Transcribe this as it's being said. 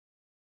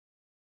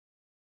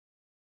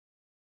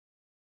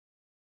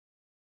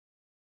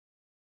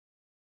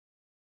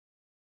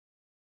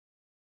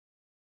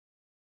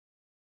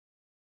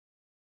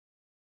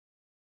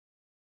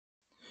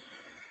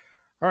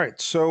All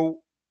right,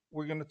 so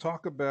we're going to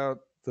talk about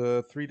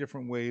the three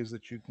different ways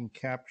that you can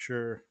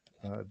capture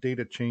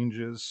data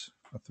changes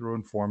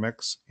through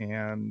Informix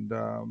and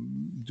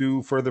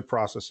do further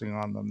processing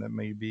on them that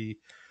may be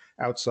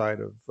outside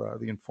of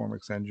the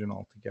Informix engine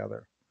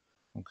altogether.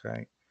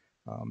 Okay,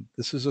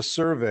 this is a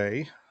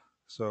survey,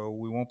 so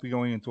we won't be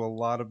going into a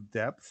lot of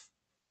depth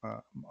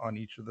on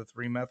each of the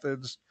three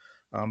methods,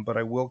 but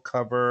I will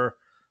cover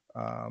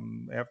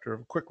after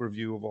a quick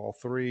review of all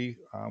three,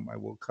 I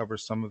will cover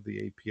some of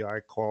the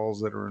API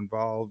calls that are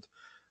involved,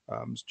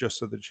 just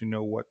so that you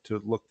know what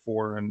to look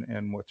for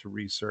and what to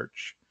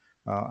research.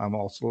 I'll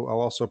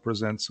also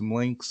present some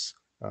links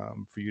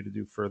for you to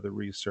do further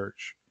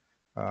research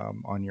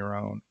on your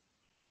own.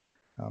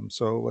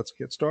 So let's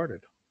get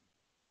started.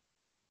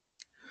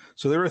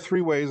 So there are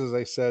three ways, as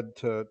I said,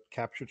 to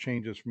capture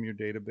changes from your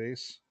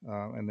database,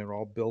 and they're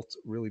all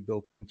really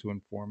built into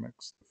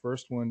Informix. The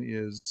first one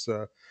is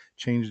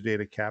change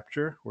data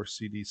capture, or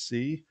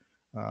CDC,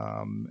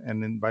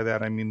 and then by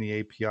that I mean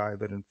the API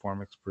that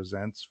Informix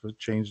presents for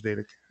change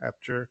data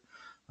capture,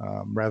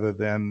 rather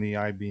than the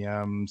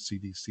IBM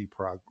CDC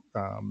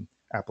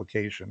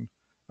application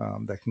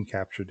that can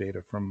capture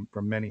data from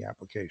many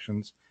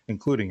applications,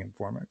 including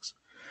Informix.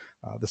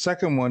 The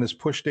second one is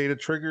push data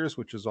triggers,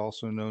 which is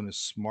also known as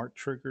smart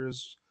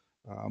triggers,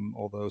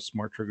 although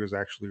smart triggers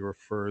actually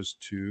refers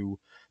to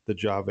the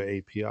Java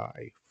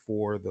API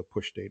for the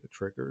push data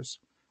triggers.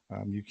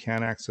 You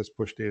can access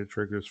push data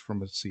triggers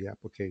from a C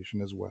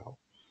application as well,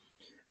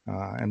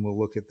 and we'll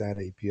look at that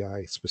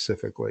API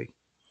specifically.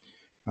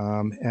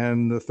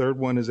 And the third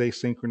one is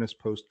asynchronous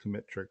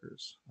post-commit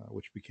triggers,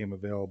 which became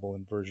available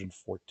in version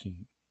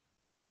 14.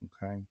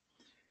 Okay,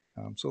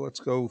 so let's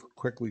go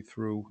quickly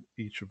through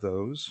each of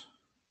those.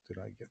 Did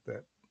I get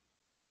that?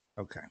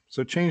 Okay,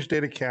 so change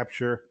data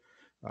capture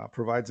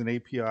provides an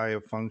API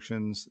of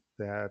functions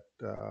that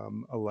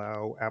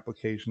allow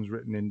applications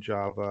written in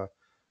Java,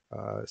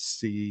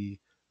 C,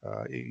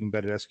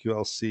 embedded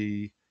SQL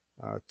C,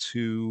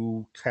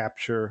 to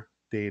capture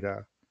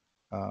data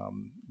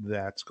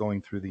that's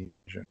going through the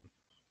engine.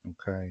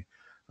 Okay,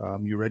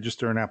 you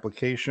register an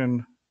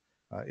application.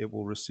 It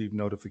will receive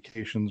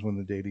notifications when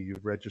the data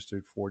you've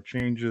registered for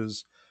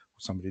changes.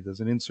 Somebody does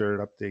an insert,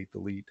 update,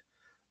 delete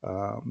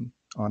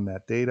on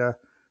that data,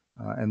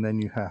 and then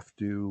you have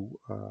to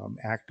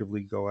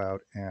actively go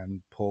out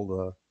and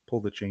pull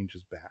the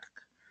changes back.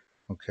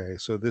 Okay,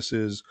 so this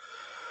is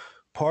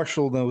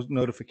partial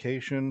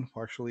notification,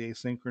 partially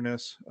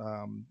asynchronous,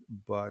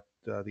 but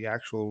the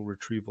actual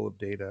retrieval of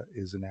data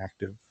is an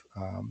active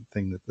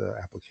thing that the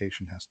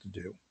application has to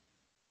do.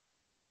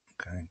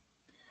 Okay.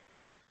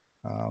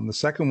 The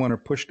second one are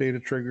push data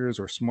triggers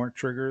or smart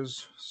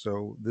triggers.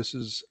 So this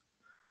is,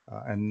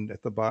 and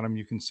at the bottom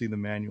you can see the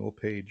manual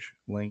page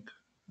link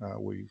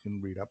where you can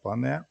read up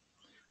on that.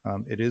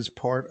 It is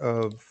part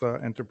of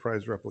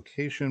enterprise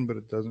replication, but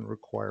it doesn't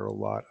require a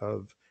lot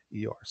of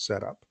ER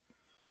setup.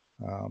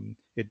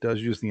 It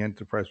does use the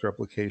enterprise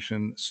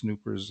replication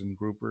snoopers and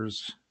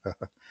groupers,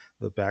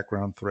 the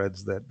background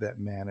threads that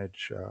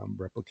manage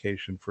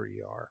replication for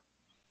ER.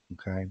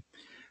 Okay.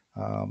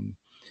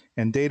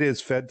 And data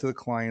is fed to the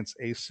clients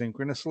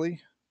asynchronously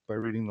by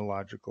reading the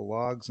logical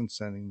logs and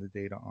sending the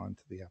data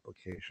onto the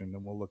application.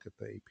 And we'll look at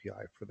the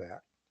API for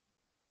that.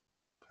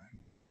 Okay.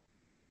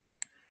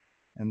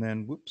 And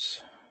then,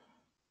 whoops,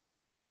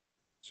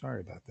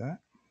 sorry about that.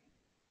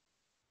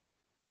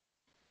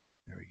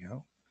 There we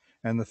go.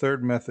 And the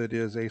third method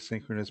is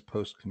asynchronous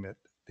post-commit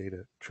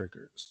data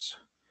triggers.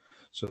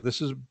 So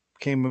this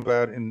came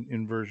about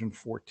in version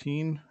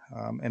 14,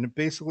 and it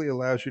basically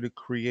allows you to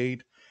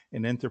create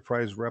an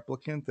enterprise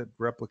replicant that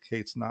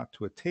replicates not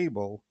to a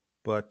table,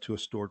 but to a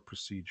stored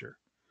procedure.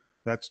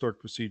 That stored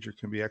procedure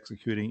can be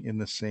executing in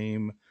the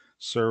same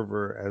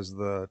server as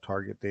the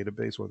target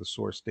database or the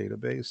source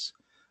database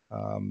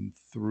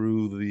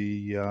through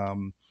the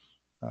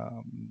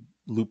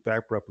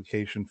loopback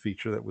replication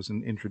feature that was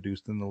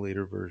introduced in the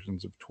later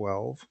versions of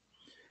 12,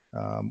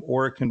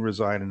 or it can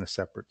reside in a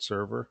separate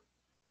server.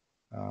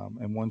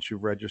 And once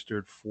you've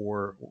registered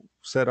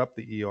set up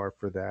the ER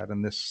for that,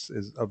 and this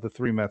is, of the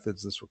three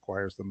methods, this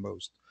requires the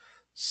most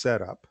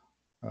setup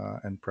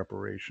and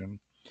preparation,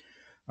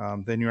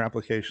 then your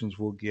applications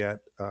will get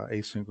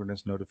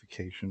asynchronous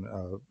notification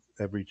of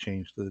every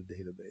change to the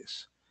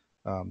database,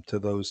 to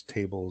those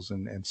tables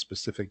and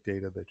specific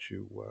data that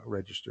you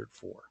registered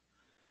for.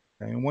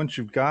 Okay? And once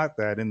you've got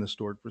that in the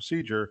stored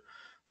procedure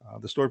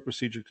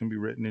can be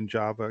written in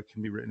Java, it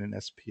can be written in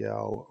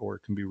SPL, or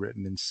it can be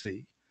written in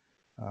C.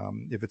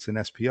 If it's an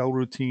SPL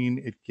routine,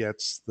 it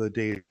gets the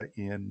data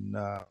in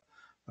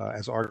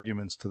as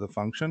arguments to the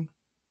function.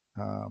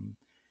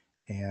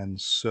 And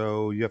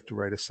so you have to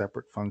write a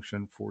separate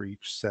function for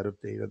each set of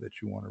data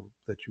that you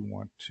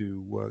want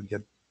to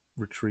get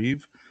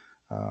retrieve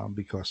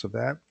because of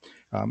that.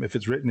 If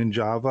it's written in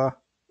Java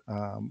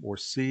or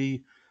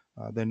C,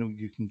 then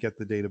you can get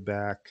the data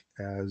back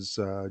as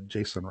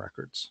JSON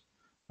records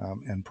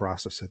and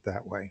process it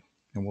that way.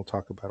 And we'll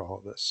talk about all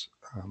of this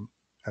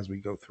as we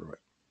go through it.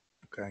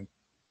 Okay.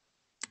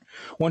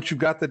 Once you've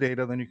got the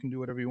data, then you can do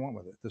whatever you want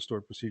with it. The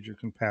stored procedure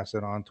can pass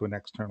it on to an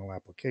external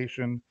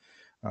application.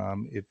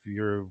 If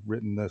you're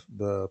written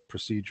the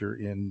procedure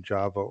in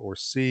Java or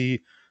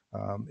C,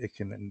 it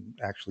can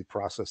actually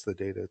process the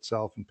data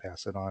itself and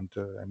pass it on to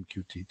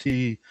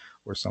MQTT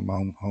or some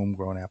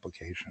homegrown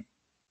application.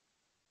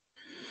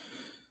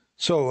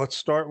 So let's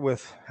start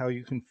with how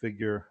you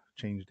configure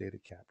change data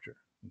capture,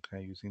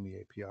 okay, using the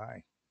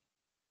API.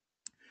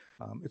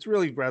 It's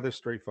really rather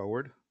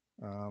straightforward.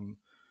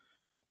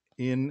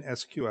 In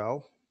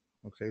SQL,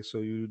 okay, so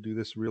you do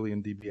this really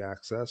in DB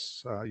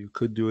Access. You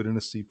could do it in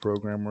a C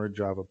program or a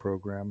Java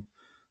program.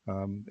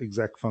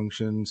 Exec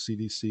function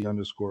CDC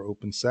underscore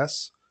open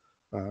ses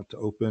to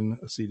open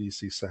a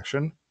CDC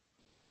session,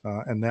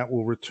 and that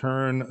will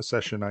return a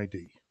session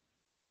ID.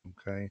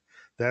 Okay,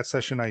 that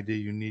session ID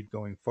you need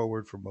going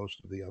forward for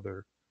most of the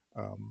other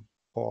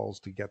calls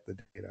to get the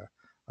data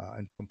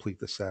and complete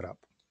the setup.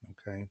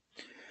 Okay,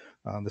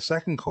 the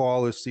second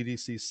call is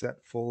CDC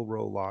set full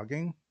row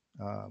logging.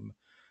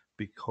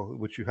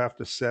 Which you have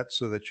to set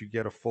so that you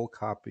get a full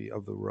copy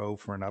of the row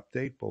for an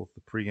update, both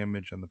the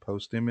pre-image and the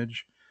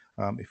post-image.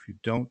 If you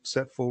don't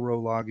set full row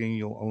logging,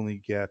 you'll only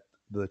get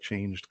the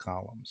changed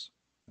columns,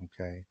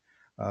 okay?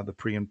 The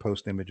pre and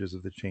post images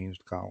of the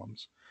changed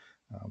columns.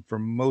 For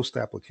most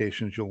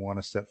applications, you'll want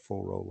to set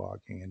full row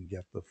logging and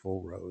get the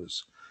full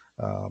rows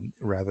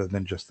rather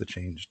than just the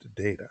changed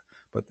data.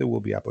 But there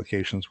will be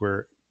applications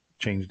where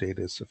changed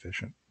data is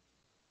sufficient.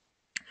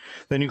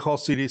 Then you call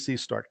CDC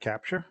start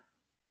capture.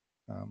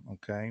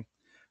 Okay,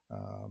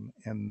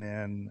 and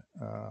then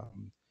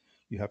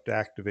you have to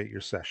activate your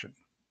session.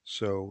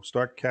 So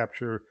start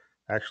capture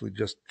actually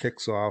just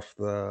kicks off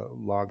the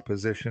log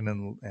position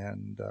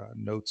and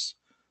notes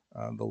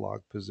the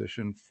log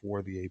position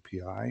for the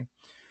API,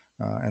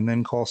 and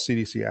then call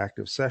CDC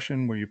active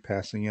session, where you're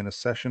passing in a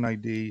session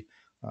ID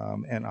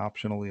and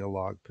optionally a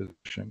log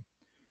position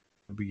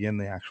to begin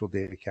the actual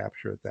data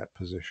capture at that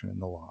position in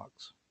the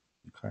logs.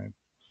 Okay.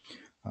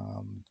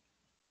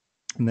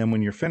 And then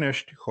when you're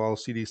finished, you call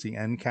CDC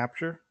end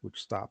capture,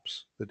 which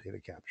stops the data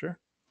capture,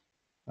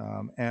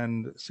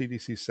 and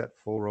CDC set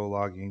full row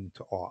logging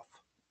to off.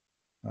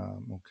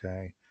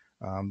 Okay,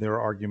 there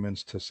are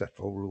arguments to set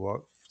full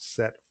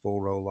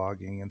row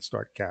logging and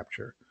start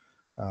capture,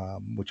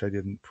 which I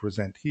didn't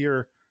present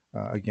here.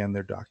 Again,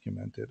 they're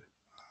documented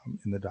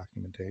in the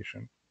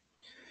documentation.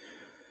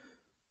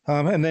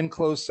 And then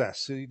close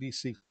ses,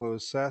 CDC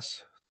close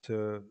ses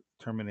to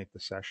terminate the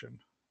session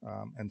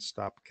and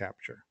stop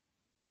capture.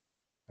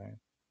 Okay,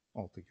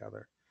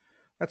 altogether.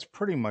 That's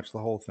pretty much the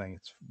whole thing.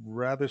 It's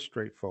rather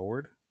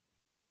straightforward.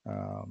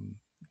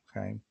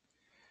 Okay.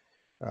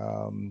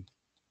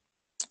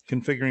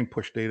 Configuring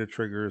push data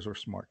triggers or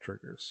smart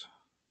triggers,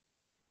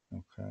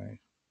 okay,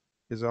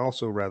 is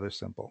also rather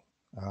simple.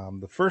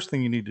 The first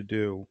thing you need to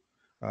do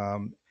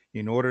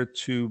in order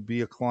to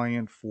be a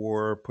client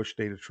for push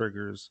data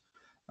triggers,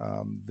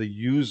 the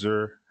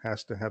user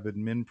has to have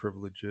admin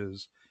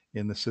privileges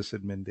in the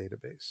sysadmin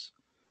database.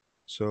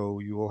 So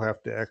you will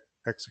have to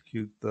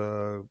execute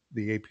the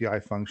API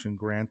function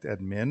grant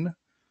admin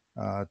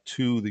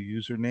to the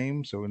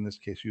username. So in this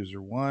case,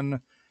 user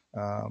one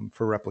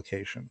for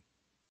replication.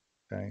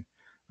 Okay,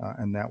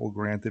 and that will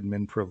grant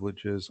admin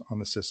privileges on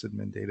the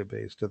sysadmin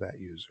database to that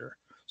user,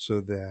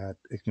 so that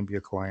it can be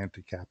a client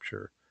to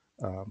capture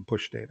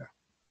push data.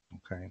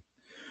 Okay.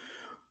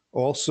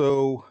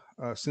 Also,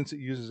 since it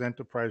uses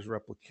enterprise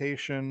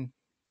replication,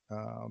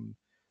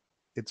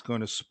 it's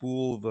going to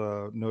spool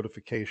the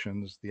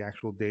notifications. The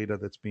actual data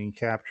that's being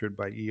captured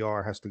by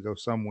ER has to go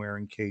somewhere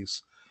in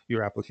case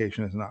your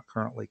application is not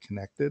currently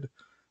connected.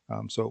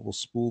 So it will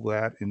spool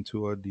that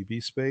into a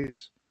DB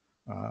space,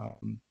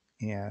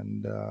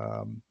 and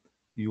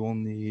you will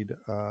need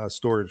a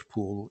storage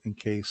pool in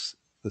case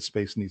the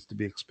space needs to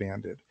be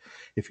expanded.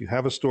 If you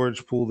have a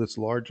storage pool that's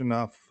large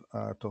enough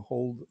to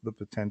hold the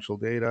potential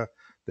data,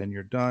 then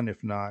you're done.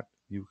 If not,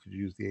 you could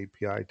use the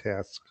API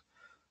task,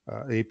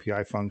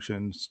 API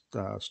functions,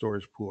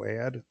 storage pool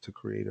add to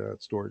create a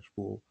storage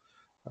pool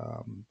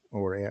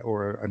or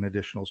an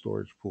additional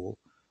storage pool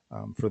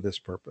for this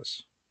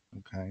purpose.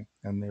 Okay,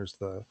 and there's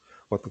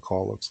what the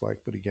call looks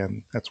like, but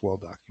again, that's well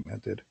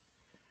documented.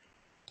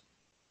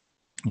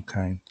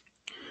 Okay,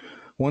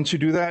 once you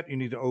do that, you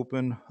need to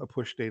open a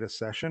push data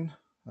session.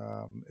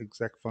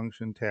 Exec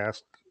function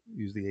task,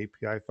 use the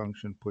API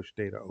function push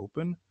data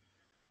open.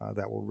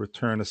 That will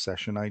return a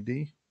session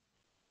ID.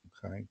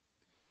 Okay,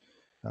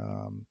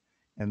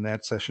 and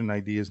that session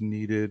ID is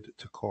needed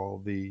to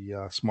call the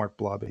Smart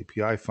Blob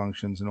API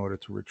functions in order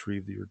to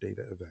retrieve your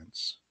data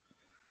events.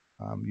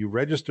 You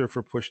register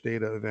for push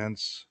data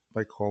events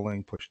by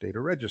calling push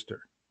data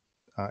register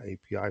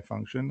API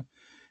function,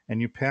 and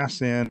you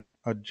pass in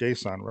a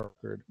JSON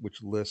record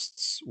which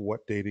lists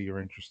what data you're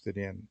interested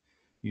in.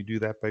 You do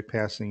that by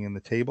passing in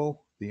the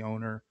table, the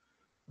owner,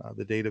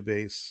 the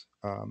database,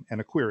 and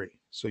a query.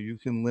 So you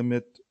can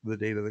limit the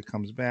data that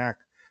comes back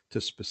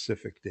to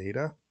specific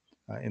data.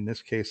 In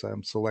this case,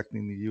 I'm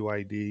selecting the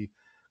UID,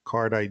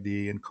 card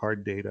ID, and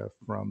card data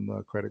from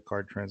the credit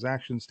card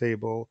transactions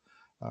table.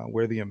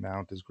 where the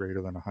amount is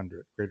greater than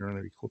 100, greater than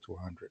or equal to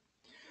 100.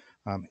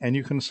 And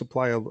you can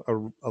supply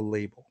a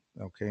label,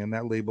 okay? And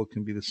that label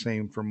can be the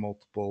same for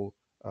multiple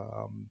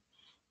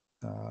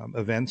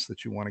events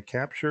that you want to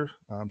capture,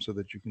 so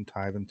that you can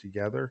tie them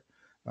together.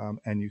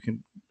 And you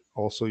can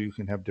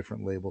have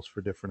different labels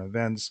for different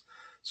events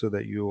so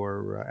that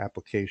your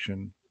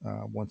application,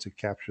 once it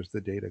captures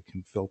the data,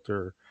 can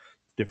filter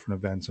different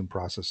events and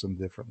process them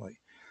differently.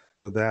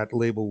 So that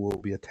label will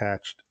be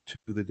attached to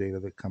the data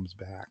that comes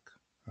back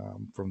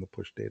from the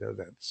push data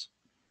events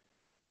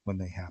when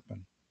they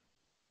happen.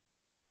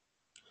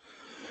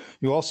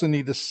 You also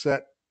need to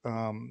set,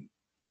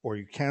 or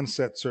you can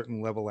set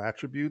certain level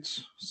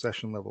attributes,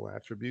 session level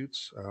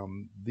attributes.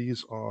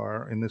 These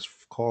are, in this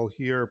call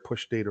here,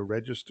 push data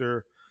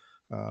register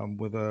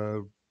with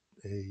a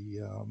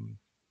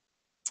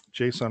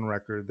JSON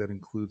record that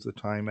includes the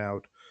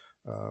timeout,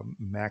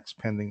 max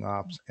pending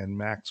ops, and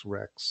max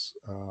recs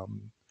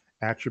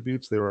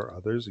attributes. There are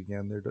others.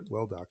 Again, they're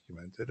well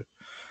documented.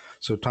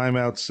 So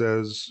timeout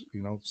says,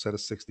 set a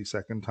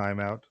 60-second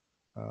timeout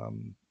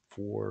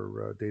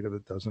for data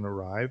that doesn't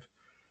arrive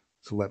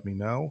to let me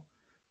know.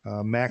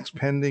 Max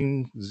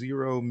pending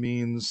 0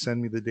 means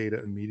send me the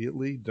data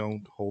immediately.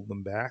 Don't hold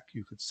them back.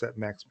 You could set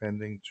max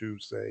pending to,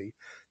 say,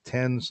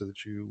 10 so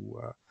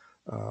that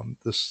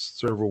the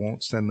server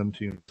won't send them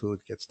to you until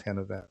it gets 10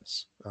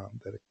 events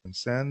that it can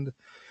send.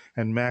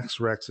 And max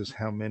recs is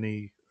how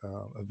many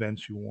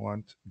events you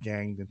want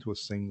ganged into a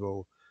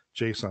single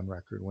JSON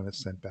record when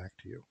it's sent back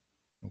to you.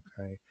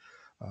 Okay.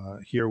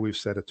 Here we've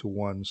set it to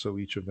 1, so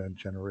each event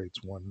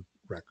generates 1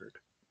 record.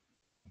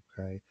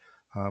 Okay.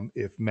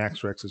 If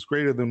max recs is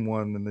greater than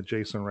 1, then the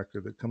JSON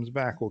record that comes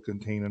back will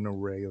contain an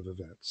array of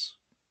events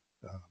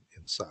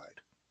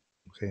inside,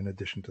 okay, in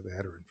addition to the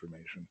header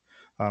information.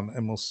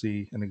 And we'll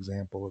see an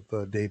example of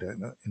the data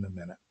in a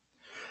minute.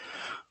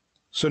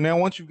 So now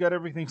once you've got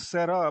everything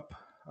set up,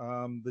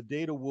 the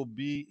data will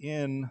be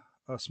in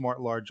a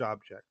smart large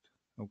object,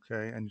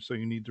 okay? And so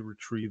you need to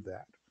retrieve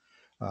that.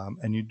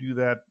 And you do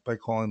that by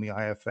calling the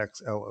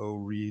ifxlo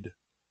read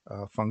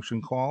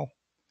function call.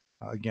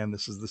 Again,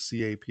 this is the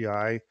C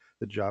API.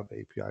 The Java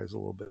API is a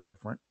little bit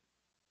different.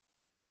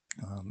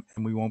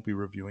 And we won't be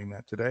reviewing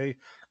that today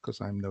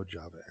because I'm no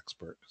Java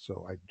expert.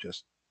 So I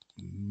just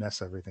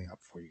mess everything up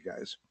for you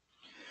guys.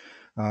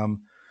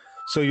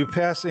 So you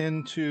pass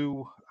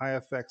into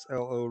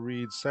ifxlo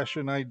read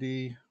session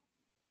ID,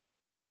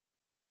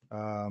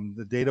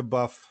 the data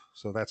buff.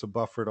 So that's a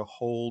buffer to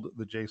hold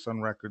the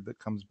JSON record that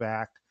comes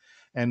back.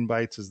 N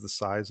bytes is the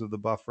size of the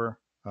buffer,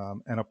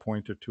 and a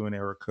pointer to an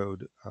error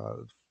code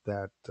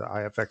that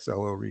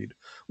ifxlo read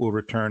will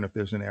return if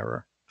there's an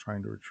error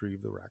trying to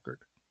retrieve the record.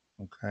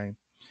 Okay.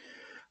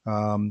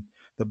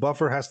 The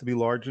buffer has to be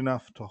large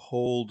enough to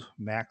hold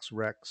max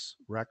recs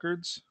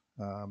records,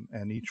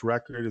 and each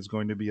record is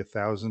going to be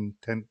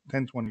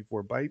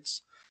 1024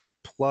 bytes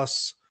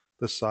plus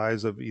the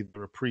size of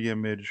either a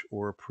pre-image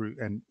or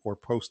or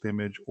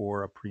post-image,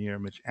 or a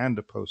pre-image and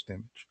a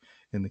post-image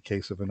in the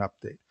case of an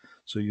update.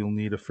 So you'll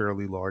need a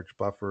fairly large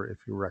buffer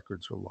if your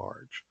records are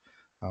large.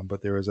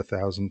 But there is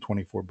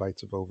 1024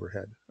 bytes of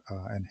overhead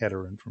and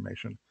header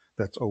information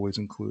that's always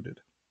included.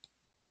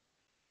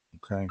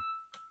 Okay.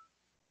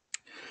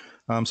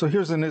 So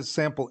here's an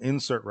example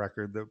insert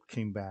record that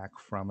came back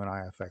from an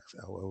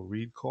ifxlo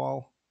read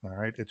call. All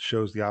right, it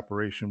shows the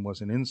operation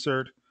was an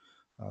insert.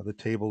 The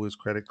table is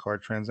credit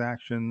card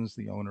transactions.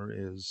 The owner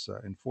is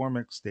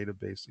Informix.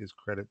 Database is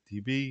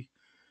CreditDB,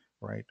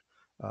 right?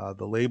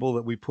 The label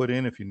that we put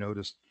in, if you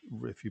noticed,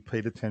 if you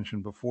paid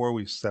attention before,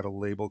 we set a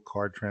label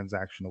card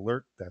transaction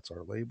alert. That's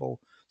our label.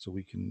 So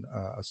we can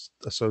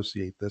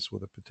associate this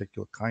with a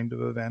particular kind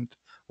of event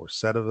or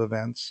set of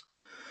events.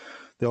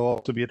 There'll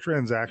also be a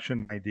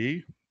transaction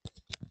ID,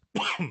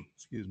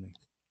 excuse me.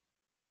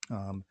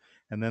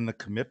 And then the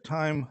commit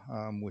time,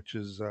 which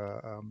is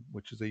a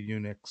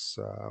Unix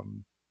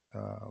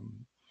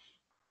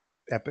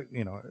epic,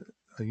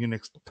 a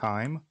Unix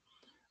time.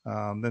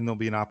 Then there'll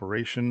be an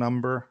operation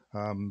number,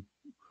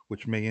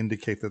 which may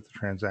indicate that the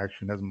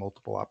transaction has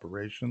multiple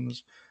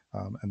operations,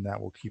 and that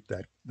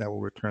will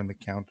return the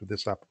count of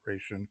this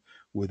operation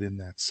within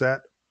that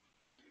set.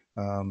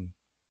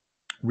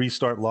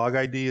 Restart log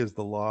ID is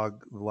the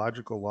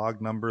logical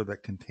log number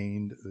that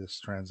contained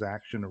this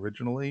transaction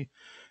originally,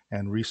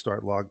 and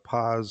restart log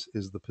pos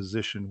is the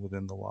position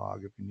within the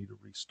log if you need to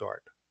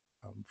restart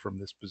from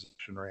this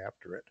position or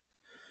after it.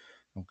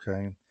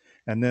 Okay,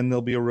 and then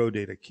there'll be a row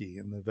data key,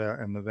 and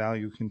the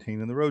value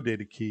contained in the row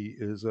data key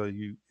is a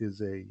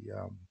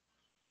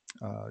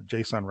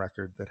JSON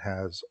record that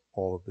has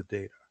all of the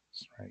data,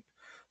 right?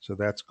 So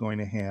that's going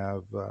to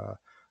have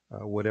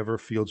whatever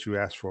fields you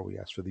asked for. We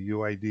asked for the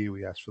UID,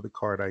 we asked for the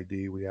card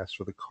ID, we asked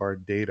for the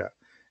card data.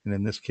 And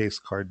in this case,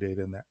 card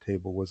data in that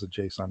table was a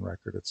JSON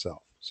record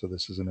itself. So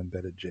this is an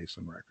embedded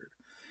JSON record.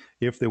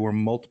 If there were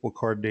multiple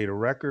card data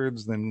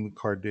records, then the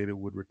card data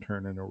would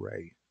return an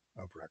array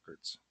of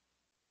records.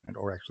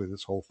 Or actually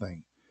this whole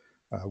thing,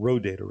 row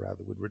data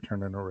rather, would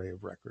return an array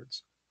of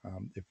records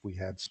if we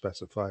had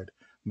specified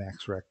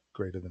max rec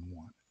greater than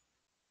 1.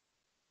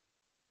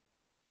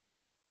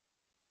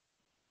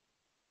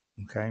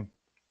 Okay.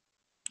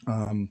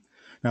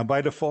 Now,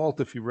 by default,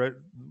 if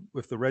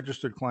the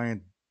registered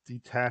client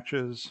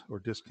detaches or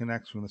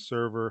disconnects from the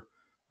server,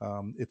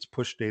 its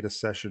push data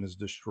session is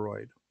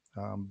destroyed.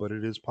 But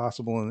it is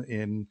possible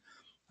in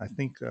I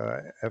think,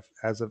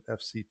 as of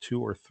FC2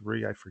 or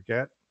 3, I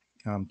forget,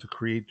 to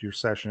create your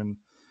session,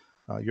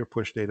 your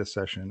push data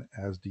session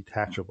as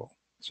detachable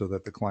so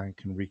that the client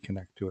can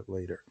reconnect to it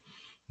later.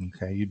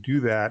 Okay, you do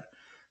that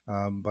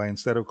by,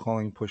 instead of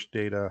calling push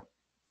data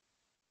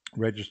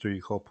register,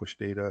 you call push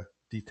data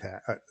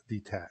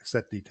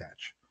set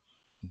detach.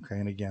 Okay,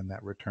 and again,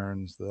 that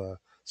returns the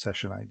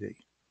session ID.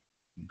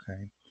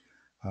 Okay,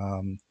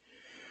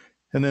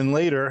 and then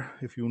later,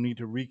 if you need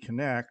to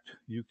reconnect,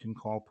 you can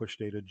call push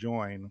data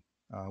join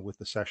with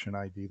the session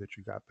ID that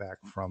you got back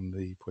from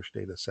the push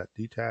data set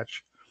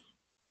detach,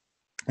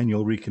 and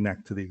you'll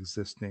reconnect to the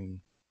existing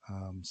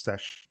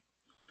session.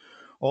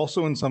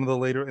 Also, in some of the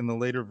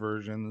later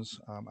versions,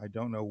 I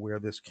don't know where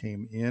this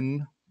came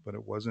in, but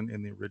it wasn't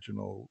in the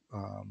original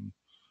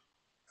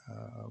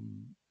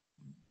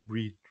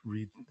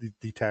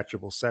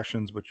detachable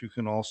sessions. But you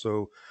can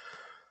also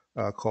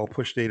call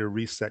push data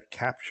reset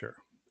capture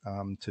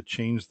to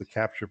change the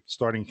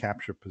starting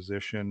capture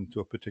position to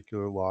a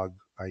particular log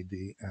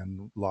ID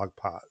and log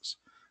pause,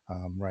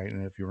 right?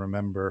 And if you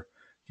remember,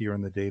 here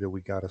in the data,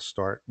 we got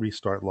to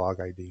restart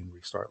log ID and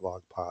restart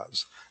log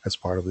pause as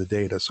part of the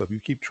data. So if you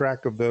keep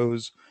track of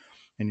those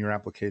and your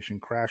application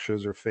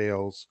crashes or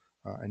fails,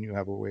 and you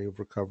have a way of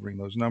recovering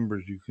those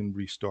numbers, you can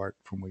restart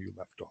from where you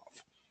left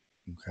off.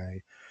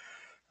 Okay.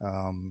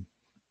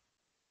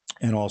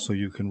 And also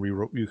you can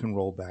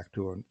roll back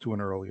to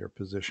an earlier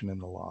position in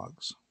the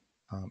logs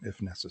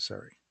if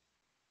necessary.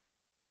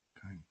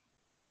 Okay.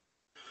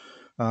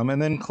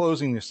 And then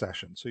closing the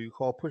session. So you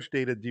call push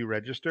data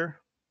deregister.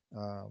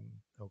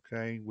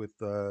 Okay, with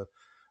the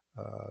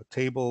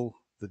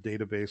table, the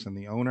database, and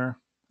the owner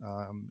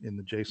in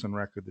the JSON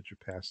record that you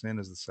pass in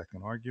as the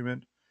second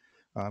argument.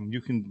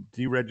 You can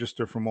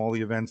deregister from all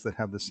the events that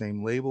have the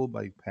same label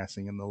by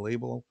passing in the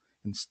label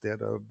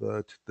instead of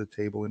the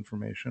table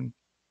information.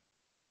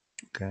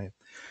 Okay.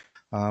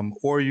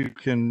 Or you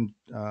can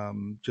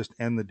just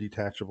end the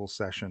detachable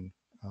session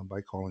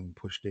by calling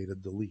push data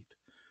delete.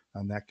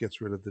 And that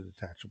gets rid of the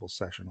detachable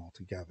session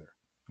altogether.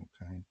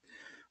 Okay.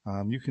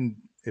 You can,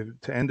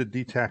 to end a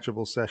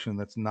detachable session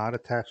that's not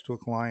attached to a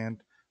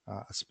client,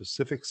 a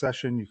specific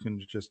session, you can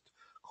just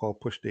call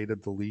push data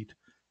delete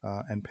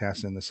and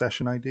pass in the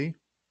session ID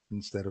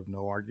instead of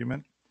no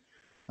argument.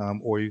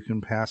 Or you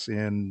can pass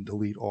in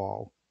delete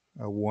all,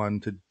 one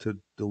to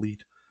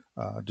delete,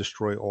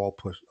 destroy all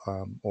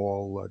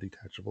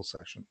detachable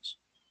sessions.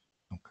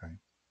 Okay.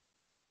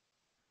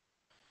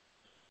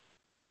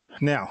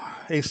 Now,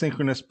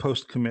 asynchronous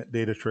post-commit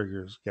data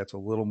triggers gets a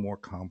little more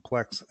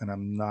complex, and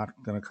I'm not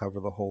going to cover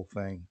the whole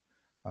thing.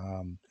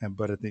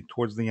 But I think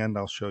towards the end,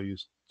 I'll show you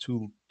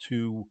two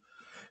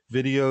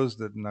videos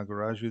that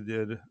Nagaraju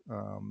did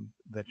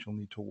that you'll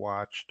need to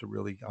watch to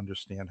really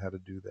understand how to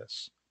do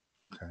this.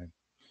 Okay.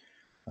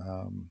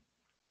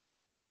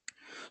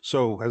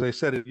 So as I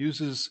said, it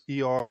uses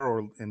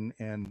ER, and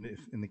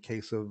if in the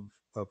case of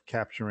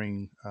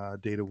capturing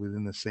data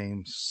within the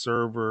same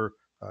server,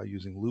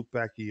 using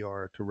loopback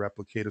ER to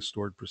replicate a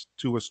stored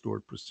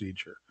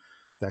procedure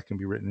that can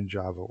be written in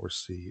Java or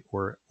C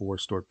or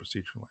stored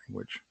procedure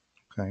language.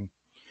 Okay.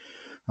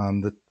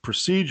 The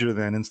procedure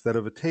then, instead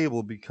of a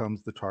table,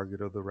 becomes the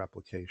target of the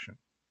replication.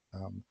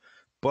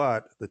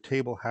 But the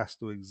table has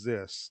to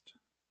exist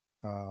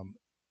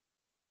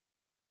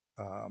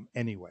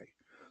anyway.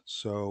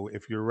 So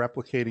if you're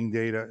replicating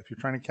data, if you're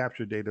trying to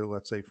capture data,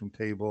 let's say from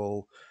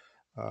table,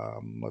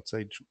 let's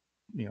say,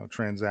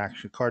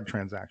 card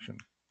transaction,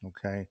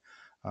 okay,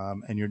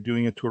 and you're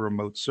doing it to a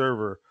remote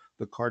server,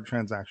 the card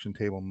transaction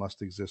table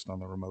must exist on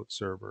the remote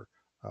server,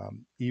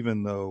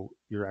 even though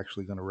you're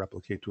actually going to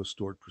replicate to a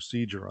stored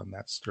procedure on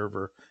that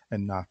server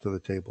and not to the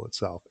table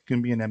itself. It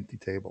can be an empty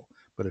table,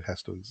 but it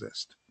has to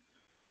exist.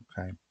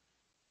 Okay.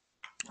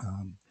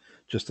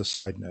 Just a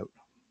side note.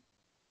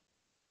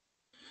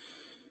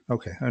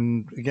 Okay,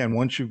 and again,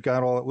 once you've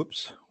got all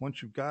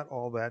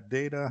that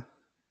data,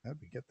 how'd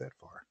we get that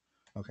far?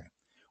 Okay,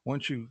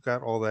 once you've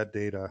got all that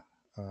data,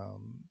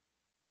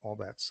 all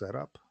that set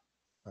up,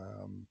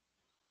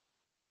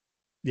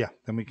 yeah,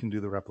 then we can do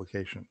the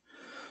replication.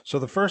 So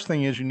the first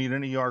thing is you need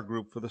an ER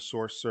group for the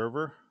source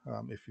server.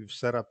 If you've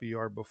set up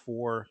ER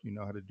before, you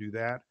know how to do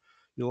that.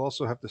 You'll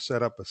also have to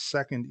set up a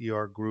second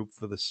ER group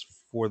for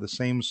the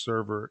same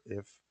server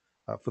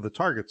for the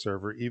target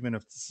server, even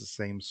if it's the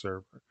same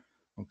server.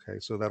 Okay,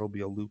 so that'll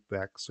be a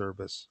loopback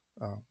service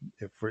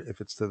if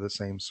it's to the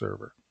same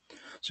server.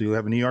 So you'll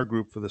have an ER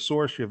group for the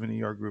source, you have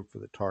an ER group for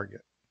the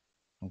target.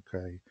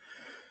 Okay.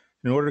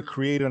 In order to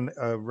create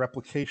a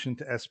replication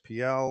to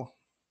SPL,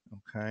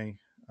 okay,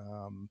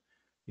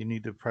 you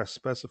need to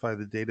specify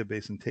the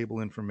database and table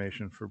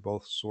information for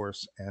both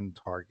source and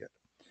target.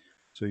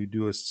 So you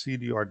do a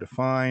CDR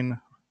define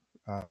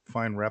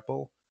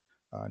REPL,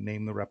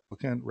 name the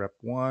replicant,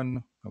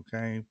 rep1,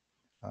 okay.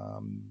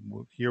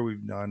 Here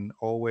we've done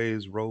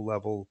always row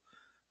level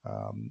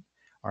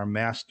Our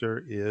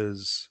master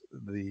is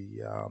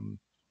the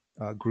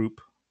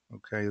group,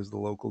 okay, is the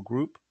local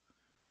group.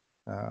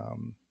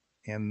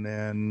 And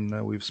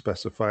then we've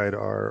specified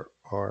our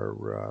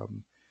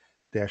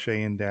dash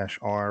A and dash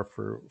R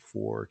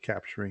for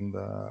capturing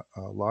the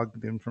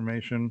logged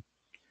information.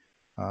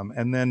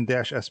 And then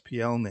dash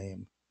SPL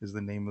name is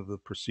the name of the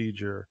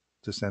procedure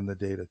to send the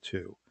data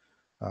to.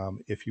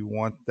 If you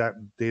want, that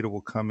data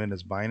will come in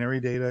as binary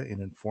data in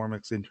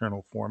Informix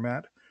internal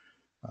format.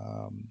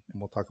 And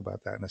we'll talk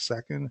about that in a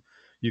second.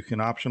 You can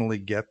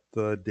optionally get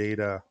the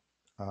data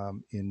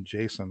in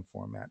JSON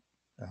format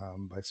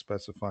by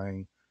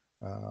specifying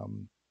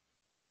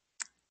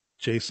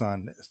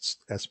JSON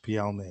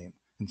SPL name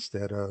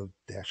instead of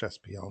dash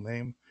SPL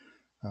name.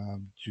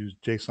 Choose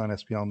JSON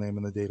SPL name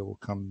and the data will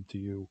come to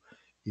you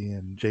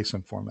in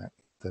JSON format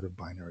instead of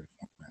binary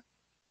format.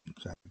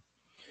 Okay.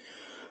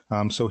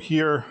 So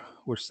here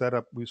we've set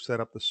up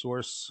the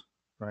source,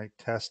 right?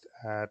 Test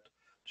at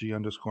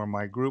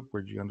G_my_group,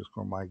 where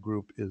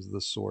G_my_group is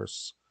the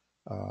source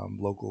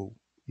local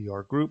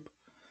ER group.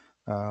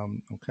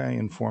 Okay,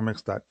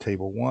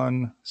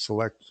 Informix.table1,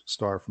 select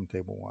star from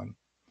table 1.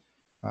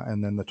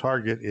 And then the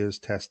target is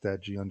test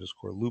at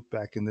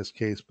G_loopback in this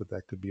case, but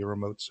that could be a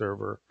remote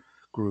server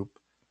group,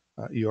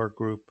 ER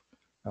group.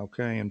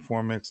 Okay,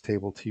 Informix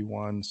table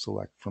T1,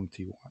 select from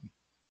T1.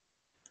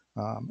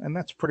 And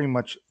that's pretty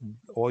much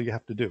all you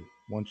have to do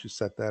once you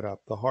set that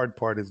up. The hard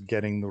part is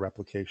getting the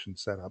replication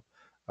set up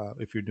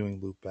if you're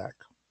doing loopback,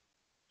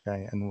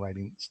 okay, and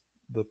writing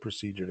the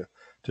procedure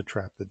to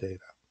trap the data.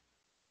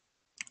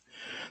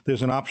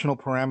 There's an optional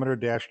parameter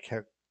dash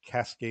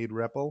cascade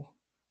REPL.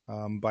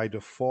 By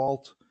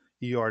default,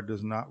 ER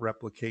does not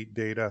replicate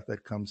data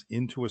that comes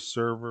into a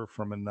server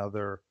from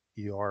another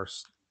ER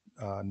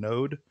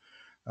node,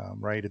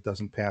 right? It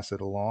doesn't pass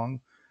it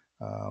along.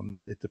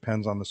 It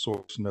depends on the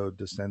source node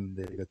to send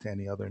data to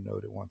any other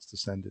node it wants to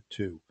send it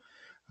to.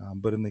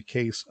 But in the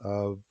case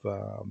of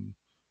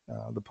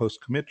the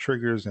post-commit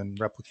triggers and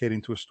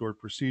replicating to a stored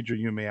procedure,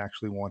 you may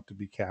actually want to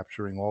be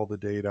capturing all the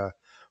data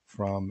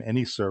from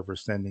any server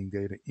sending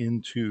data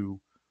into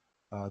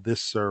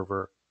this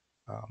server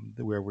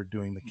where we're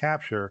doing the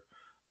capture,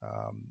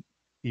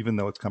 even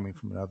though it's coming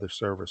from another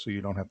server, so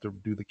you don't have to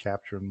do the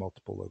capture in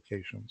multiple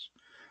locations.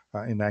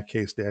 In that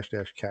case, dash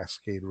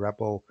cascade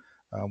REPL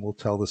will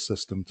tell the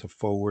system to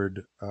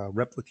forward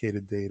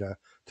replicated data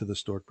to the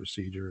stored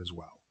procedure as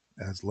well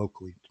as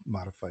locally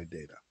modified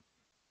data.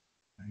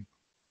 Okay.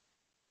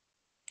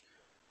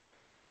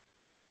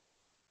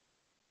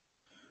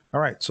 All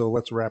right, so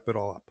let's wrap it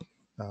all up.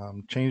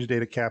 Change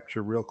data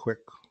capture real quick.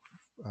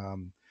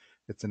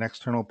 It's an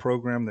external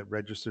program that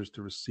registers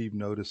to receive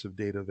notice of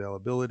data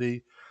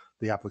availability.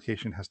 The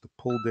application has to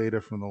pull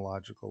data from the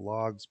logical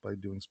logs by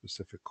doing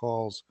specific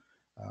calls.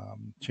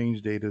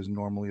 Change data is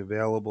normally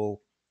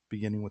available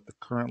beginning with the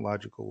current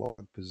logical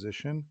log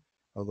position,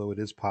 although it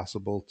is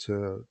possible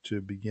to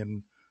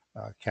begin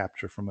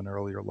capture from an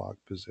earlier log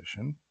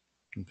position.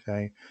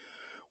 Okay.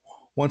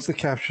 Once the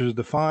capture is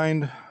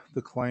defined,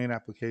 the client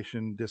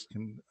application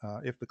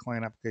if the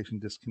client application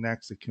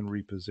disconnects, it can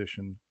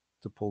reposition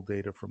to pull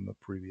data from the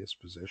previous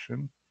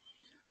position.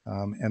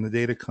 And the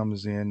data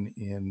comes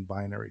in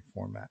binary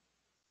format.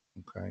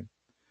 Okay.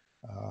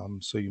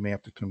 So you may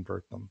have to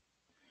convert them.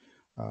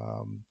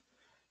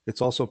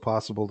 It's also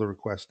possible to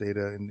request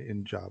data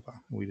in Java.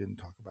 We didn't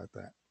talk about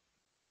that.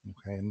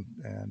 Okay,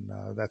 and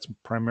that's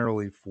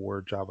primarily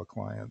for Java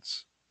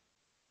clients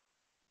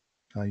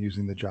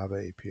using the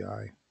Java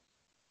API.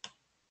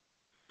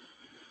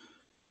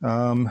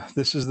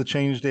 This is the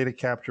Change Data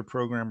Capture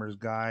Programmer's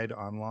Guide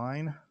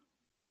online.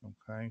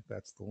 Okay,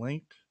 that's the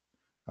link.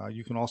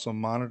 You can also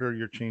monitor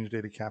your change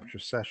data capture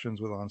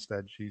sessions with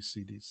OnStat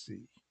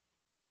GCDC.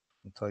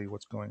 I'll tell you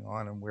what's going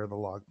on and where the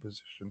log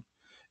position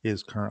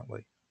is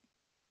currently.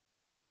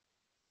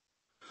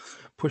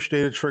 Push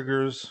data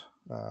triggers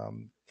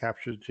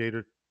captures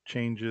data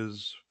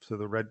changes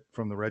to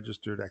from the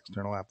registered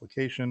external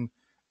application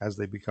as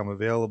they become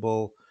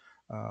available.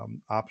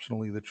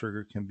 Optionally, the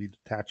trigger can be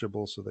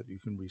detachable so that you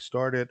can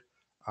restart it.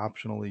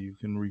 Optionally, you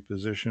can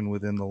reposition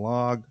within the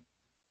log.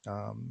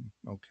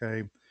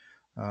 Okay.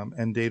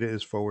 And data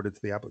is forwarded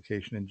to the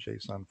application in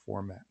JSON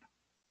format.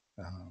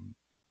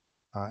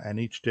 And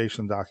each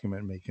JSON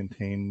document may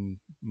contain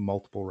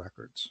multiple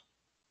records.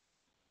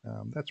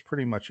 That's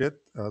pretty much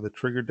it. The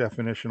trigger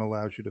definition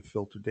allows you to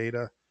filter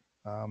data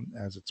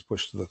as it's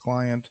pushed to the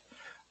client.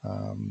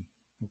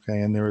 Okay,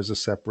 and there is a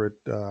separate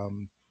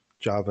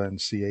Java and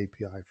C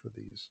API for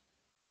these,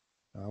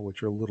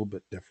 which are a little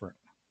bit different.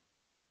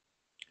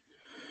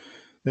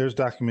 There's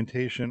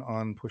documentation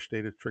on push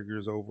data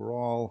triggers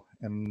overall,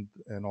 and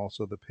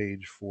also the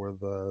page for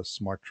the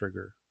smart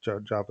trigger,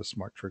 Java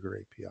Smart Trigger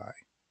API.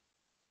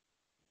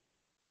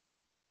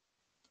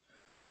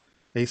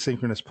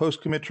 Asynchronous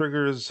post-commit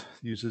triggers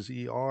uses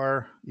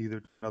ER, either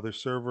to another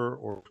server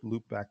or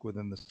loop back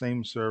within the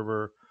same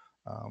server.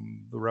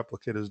 The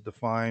replicate is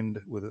defined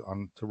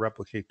to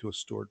replicate to a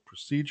stored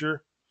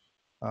procedure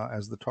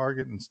as the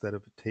target instead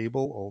of a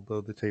table,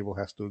 although the table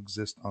has to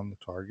exist on the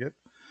target.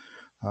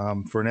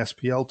 For an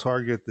SPL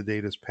target, the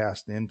data is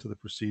passed into the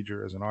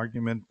procedure as an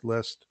argument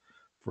list.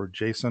 For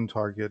JSON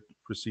target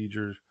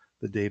procedure,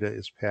 the data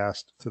is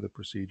passed to the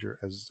procedure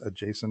as a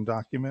JSON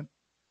document.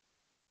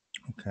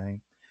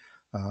 Okay.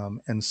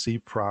 And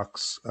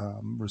CPROCs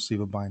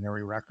receive a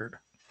binary record.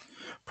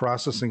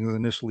 Processing is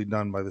initially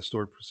done by the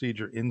stored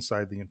procedure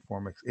inside the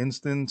Informix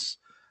instance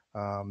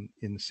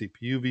in the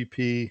CPU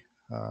VP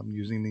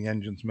using the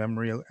engine's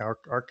memory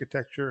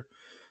architecture,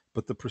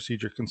 but the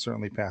procedure can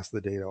certainly pass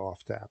the data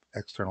off to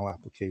external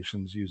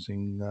applications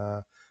using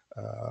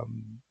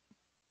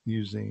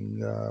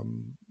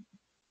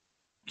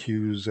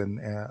queues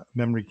and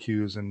memory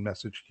queues and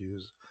message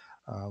queues,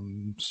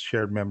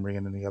 shared memory,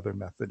 and any other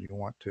method you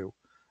want to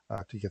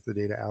get the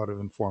data out of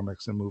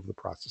Informix and move the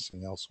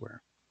processing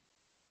elsewhere.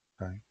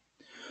 Okay.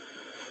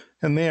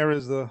 And there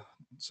is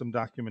some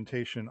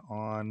documentation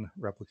on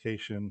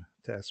replication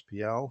to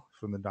SPL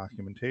from the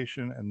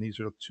documentation. And these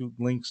are two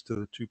links to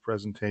the two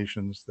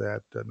presentations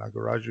that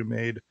Nagaraju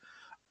made.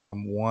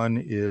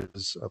 One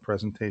is a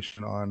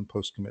presentation on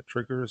post-commit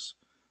triggers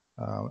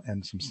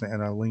and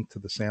a link to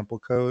the sample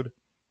code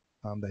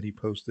that he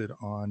posted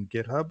on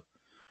GitHub.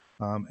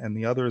 And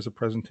the other is a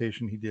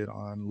presentation he did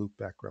on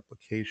loopback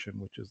replication,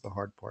 which is the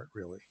hard part,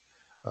 really,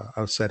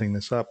 of setting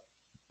this up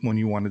when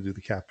you want to do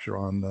the capture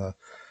on the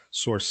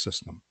source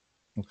system.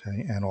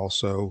 Okay, and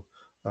also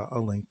a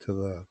link to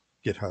the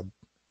GitHub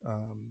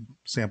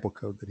sample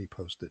code that he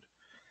posted.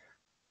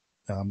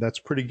 That's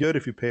pretty good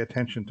if you pay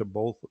attention to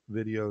both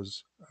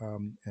videos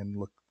and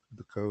look at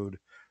the code.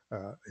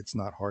 It's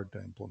not hard to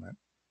implement.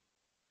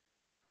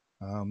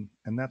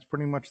 And that's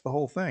pretty much the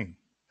whole thing.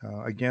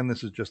 Again,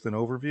 this is just an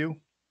overview.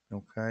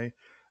 Okay.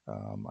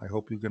 I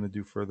hope you're going to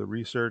do further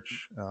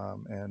research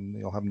and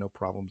you'll have no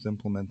problems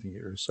implementing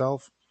it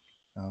yourself.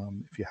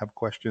 If you have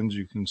questions,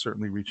 you can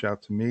certainly reach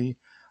out to me.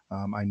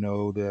 I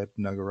know that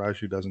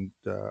Nagaraju doesn't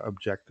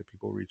object to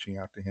people reaching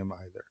out to him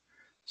either.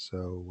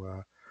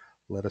 So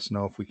let us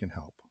know if we can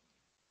help.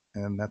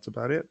 And that's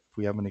about it. If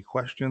we have any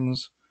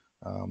questions,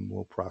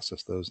 we'll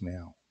process those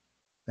now.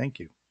 Thank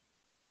you.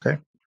 Okay.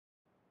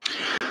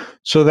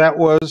 So that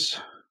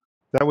was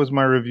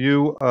my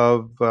review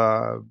of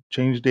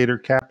change data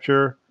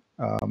capture,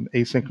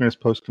 asynchronous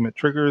post-commit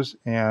triggers,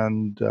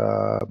 and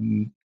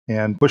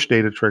push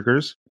data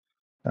triggers.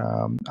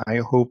 I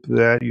hope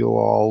that you'll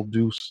all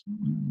do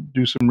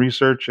some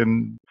research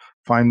and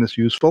find this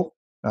useful.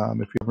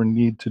 If you ever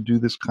need to do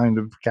this kind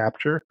of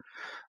capture,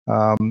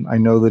 I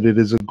know that it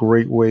is a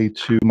great way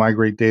to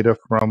migrate data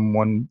from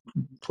one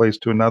place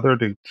to another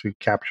to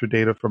capture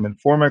data from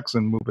Informix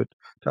and move it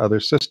to other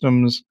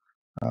systems.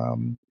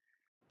 And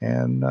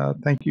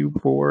thank you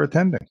for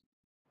attending.